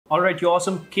Alright, you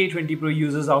awesome K20 Pro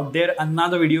users out there,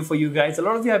 another video for you guys. A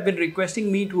lot of you have been requesting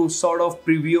me to sort of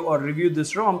preview or review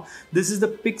this ROM. This is the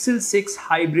Pixel 6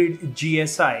 Hybrid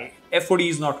GSI. FOD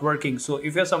is not working, so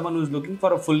if you're someone who's looking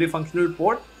for a fully functional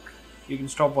port, you can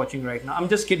stop watching right now. I'm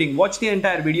just kidding. Watch the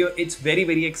entire video. It's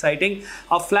very exciting.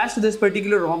 I've flashed this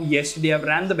particular ROM yesterday. I've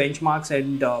ran the benchmarks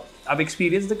and I've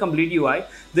experienced the complete UI.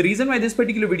 The reason why this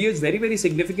particular video is very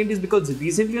significant is because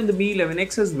recently on the Mi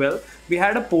 11X as well, we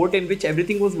had a port in which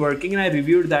everything was working, and I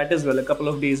reviewed that as well a couple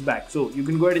of days back. So you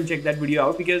can go ahead and check that video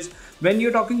out, because when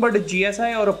you're talking about a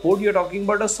GSI or a port, you're talking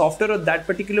about a software of that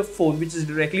particular phone which is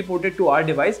directly ported to our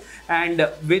device, and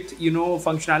with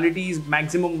functionalities,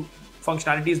 maximum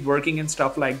functionalities working and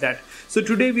stuff like that. So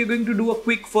today we're going to do a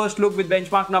quick first look with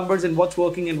benchmark numbers and what's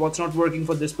working and what's not working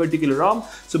for this particular ROM.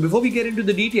 So before we get into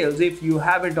the details, if you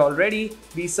haven't already,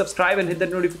 please subscribe and hit that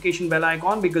notification bell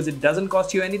icon, because it doesn't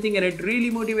cost you anything and it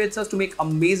really motivates us to make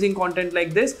amazing content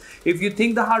like this. If you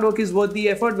think the hard work is worth the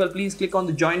effort, well, please click on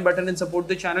the join button and support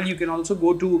the channel. You can also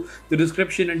go to the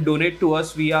description and donate to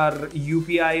us via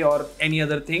UPI or any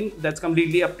other thing. That's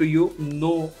completely up to you.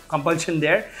 No compulsion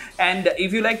there. And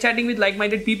if you like chatting with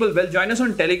like-minded people, well, join us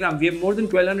on Telegram. We have more than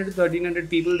 1200 to 1300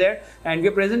 people there, and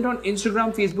we're present on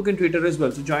Instagram, Facebook and Twitter as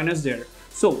well, so join us there.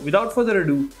 So without further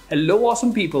ado, hello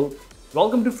awesome people,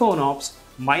 welcome to PhoneOps.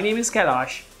 My name is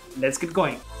Kailash. Let's get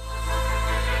going.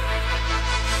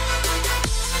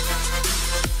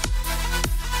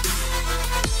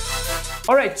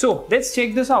 Alright, so let's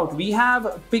check this out. We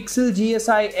have Pixel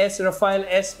GSI S. Raphael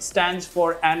S stands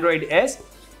for Android S.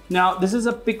 Now, this is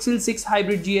a Pixel 6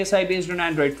 Hybrid GSI based on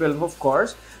Android 12, of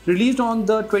course, released on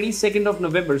the 22nd of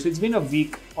November. So it's been a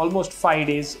week, almost 5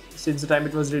 days since the time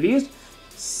it was released.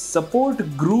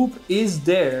 Support group is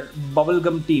there,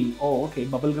 Bubblegum team. Oh, okay,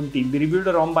 Bubblegum team. We reviewed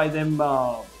a ROM by them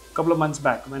a couple of months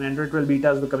back when Android 12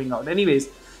 betas were coming out. Anyways,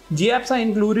 GApps are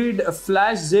included, a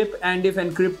flash zip, and if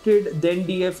encrypted, then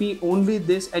DFE, only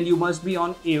this, and you must be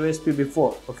on AOSP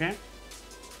before, okay?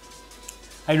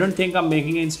 I don't think I'm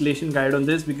making an installation guide on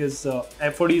this because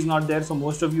FOD is not there, so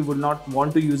most of you would not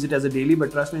want to use it as a daily,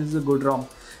 but trust me, this is a good ROM.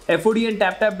 FOD and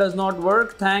tap does not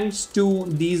work thanks to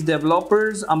these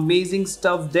developers. Amazing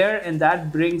stuff there, and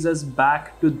that brings us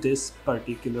back to this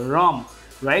particular ROM.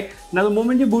 Right now, the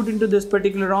moment you boot into this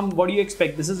particular ROM, what do you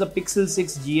expect? This is a Pixel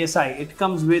 6 GSI. It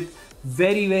comes with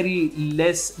very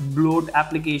less bloat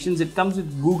applications. It comes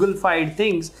with Google-fied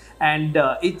things, and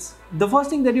it's the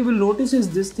first thing that you will notice is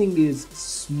this thing is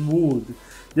smooth.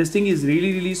 This thing is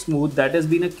really smooth. That has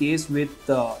been a case with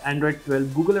Android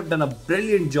 12. Google have done a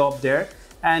brilliant job there,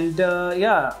 and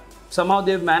yeah, somehow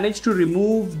they've managed to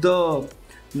remove the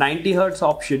 90 Hz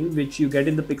option which you get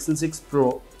in the Pixel 6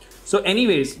 Pro. So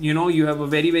anyways, you have a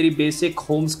very basic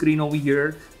home screen over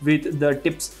here with the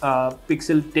tips,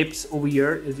 pixel tips over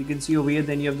here, as you can see over here.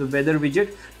 Then you have the weather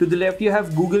widget. To the left, you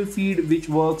have Google Feed, which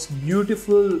works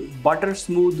beautiful, butter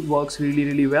smooth, works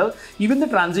really well. Even the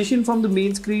transition from the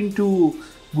main screen to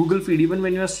Google Feed, even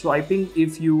when you are swiping,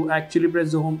 if you actually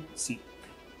press the home, see,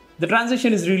 the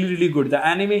transition is really good. The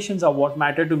animations are what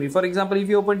matter to me. For example, if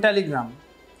you open Telegram,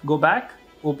 go back,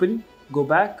 open, go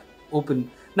back,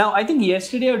 open. Now, I think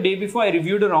yesterday or day before I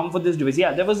reviewed a ROM for this device.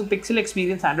 Yeah, there was a Pixel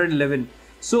Experience Android 11.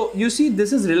 So you see,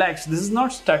 this is relaxed. This is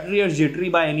not stuttery or jittery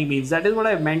by any means. That is what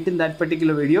I meant in that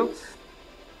particular video.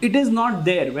 It is not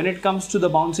there when it comes to the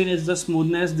bounciness, the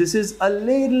smoothness. This is a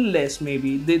little less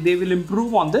maybe. They will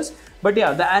improve on this. But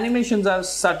yeah, the animations are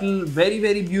subtle,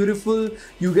 very beautiful.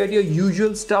 You get your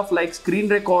usual stuff like screen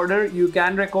recorder. You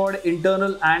can record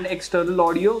internal and external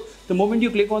audio. The moment you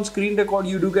click on screen record,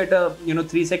 you do get a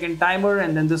 3-second timer,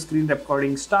 and then the screen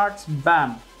recording starts.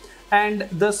 Bam. And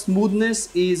the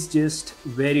smoothness is just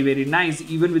very nice,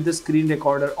 even with the screen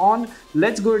recorder on.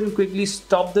 Let's go ahead and quickly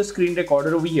stop the screen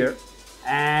recorder over here.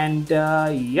 And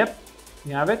yep,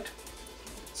 you have it.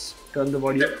 Let's turn the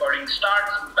volume. Recording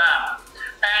starts. Bam.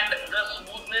 And the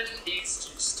smoothness is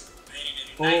just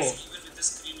very nice, even with the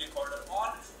screen recorder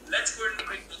on. Let's go ahead and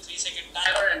click the 3-second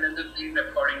timer, and then the screen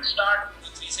recording start. The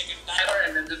 3-second timer,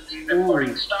 and then the screen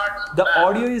recording starts. The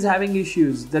audio is having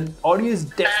issues. The audio is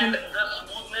definitely. And the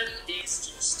smoothness is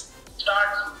just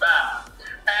starts. Bam.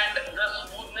 And the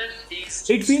smoothness is.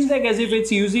 It feels like as if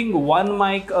it's using one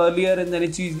mic earlier, and then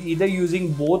it's either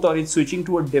using both, or it's switching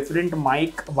to a different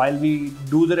mic while we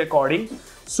do the recording.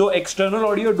 So external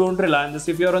audio, don't rely on this.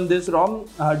 If you're on this ROM,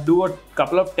 do a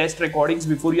couple of test recordings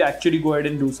before you actually go ahead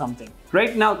and do something.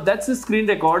 Right now, that's the screen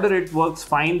recorder. It works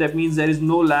fine. That means there is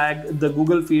no lag. The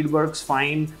Google Feed works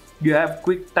fine. You have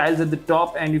quick tiles at the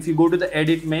top, and if you go to the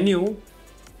edit menu,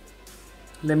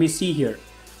 let me see here.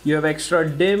 You have extra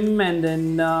dim, and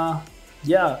then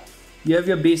yeah, You have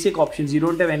your basic options. You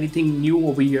don't have anything new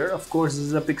over here. Of course, this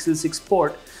is a Pixel 6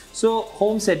 port. So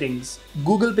home settings,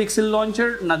 Google Pixel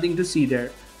Launcher, nothing to see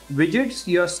there. Widgets,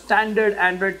 your standard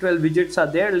Android 12 widgets are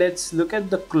there. Let's look at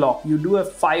the clock. You do have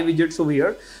 5 widgets over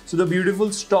here. So the beautiful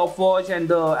stopwatch and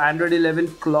the Android 11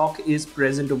 clock is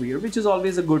present over here, which is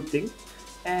always a good thing.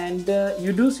 And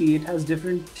you do see it has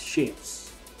different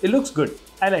shapes. It looks good.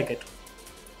 I like it.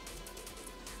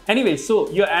 Anyway, so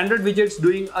your Android widgets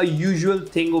doing a usual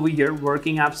thing over here,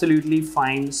 working absolutely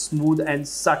fine, smooth and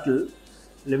subtle.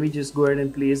 Let me just go ahead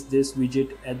and place this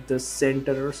widget at the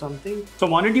center or something. So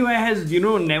MonitorUI has,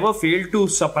 never failed to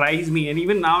surprise me. And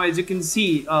even now, as you can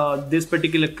see, this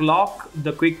particular clock,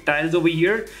 the quick tiles over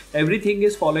here, everything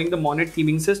is following the Monet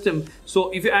theming system.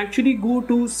 So if you actually go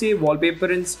to say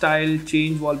wallpaper and style,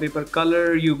 change wallpaper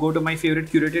color, you go to my favorite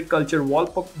curated culture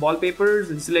wallpapers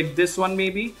and select this one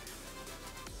maybe.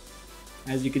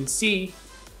 As you can see,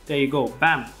 there you go,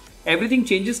 bam. Everything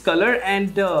changes color,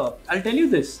 and I'll tell you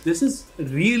this is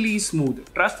really smooth.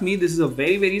 Trust me, this is a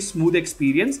very smooth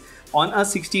experience. On a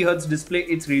 60 Hz display,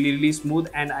 it's really smooth,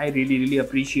 and I really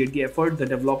appreciate the effort the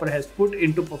developer has put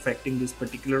into perfecting this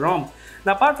particular ROM.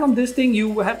 Now apart from this thing,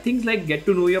 you have things like get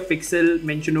to know your pixel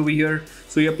mentioned over here.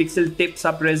 So your pixel tips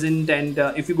are present, and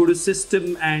if you go to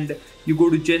system and you go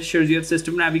to gestures, you have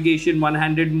system navigation,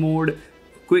 one-handed mode,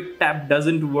 quick tap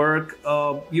doesn't work.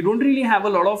 You don't really have a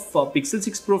lot of Pixel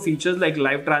 6 Pro features like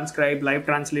live transcribe, live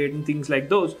translate and things like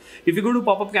those. If you go to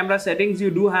pop-up camera settings,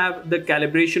 you do have the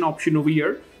calibration option over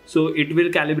here. So it will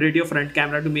calibrate your front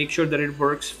camera to make sure that it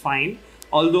works fine.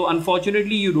 Although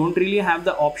unfortunately, you don't really have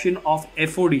the option of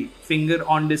FOD, finger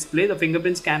on display. The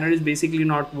fingerprint scanner is basically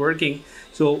not working.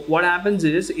 So what happens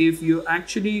is, if you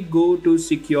actually go to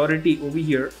security over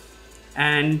here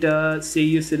and say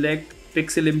you select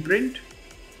pixel imprint,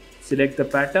 select the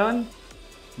pattern,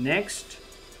 next,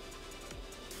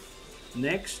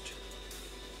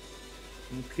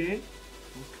 okay.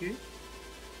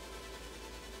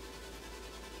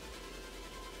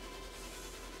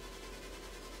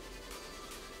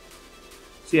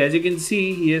 See, as you can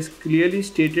see, he has clearly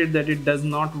stated that it does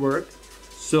not work.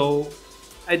 So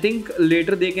I think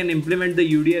later they can implement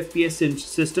the UDFPS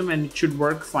system and it should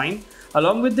work fine.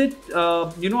 Along with it,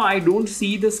 I don't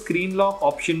see the screen lock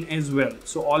option as well.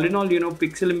 So all in all,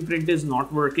 pixel imprint is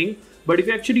not working. But if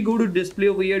you actually go to display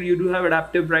over here, you do have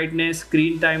adaptive brightness,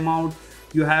 screen timeout,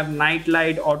 you have night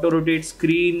light, auto rotate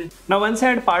screen. Now, one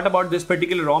sad part about this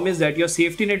particular ROM is that your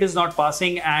safety net is not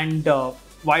passing, and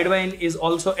wideband is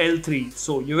also L3,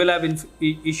 so you will have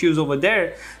issues over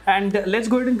there. And let's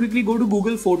go ahead and quickly go to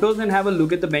Google Photos and have a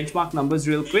look at the benchmark numbers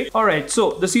real quick. Alright,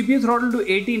 so the CPU throttled to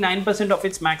 89% of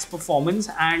its max performance,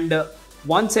 and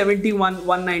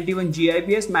 191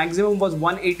 GIPS, maximum was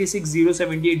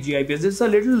 186,078 GIPS. This is a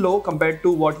little low compared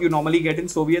to what you normally get in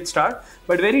Soviet Star,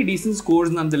 but very decent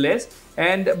scores nonetheless.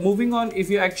 And moving on,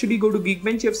 if you actually go to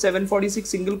Geekbench, you have 746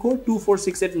 single core,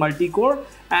 2468 multi-core.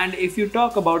 And if you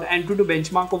talk about Antutu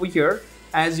benchmark over here,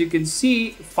 as you can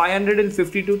see,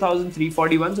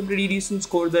 552,341, so pretty decent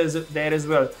score there as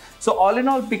well. So all in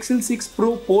all, Pixel 6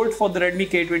 Pro port for the Redmi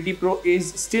K20 Pro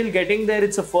is still getting there.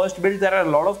 It's a first build. There are a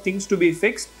lot of things to be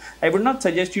fixed. I would not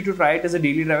suggest you to try it as a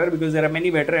daily driver because there are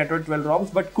many better Android 12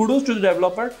 ROMs, but kudos to the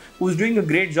developer who's doing a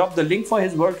great job. The link for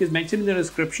his work is mentioned in the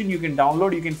description. You can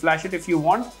download, you can flash it if you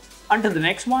want. Until the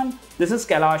next one, this is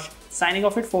Kailash signing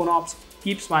off at PhoneOps.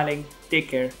 Keep smiling. Take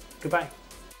care. Goodbye.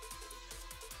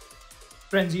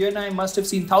 Friends, you and I must have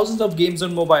seen thousands of games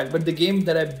on mobile, but the game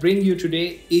that I bring you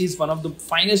today is one of the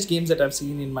finest games that I've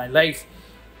seen in my life.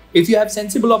 If you have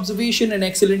sensible observation and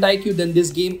excellent IQ, then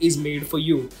this game is made for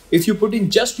you. If you put in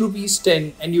just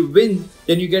 ₹10 and you win,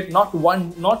 then you get not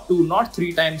 1, not 2, not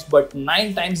 3 times, but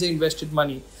 9 times the invested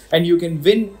money. And you can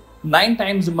win 9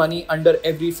 times the money under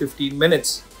every 15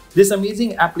 minutes. This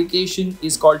amazing application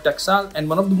is called Taksal, and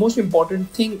one of the most important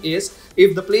thing is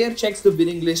if the player checks the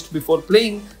winning list before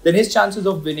playing, then his chances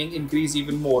of winning increase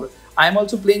even more. I am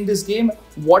also playing this game.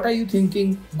 What are you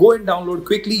thinking? Go and download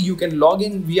quickly. You can log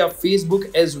in via Facebook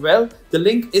as well. The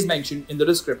link is mentioned in the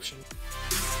description.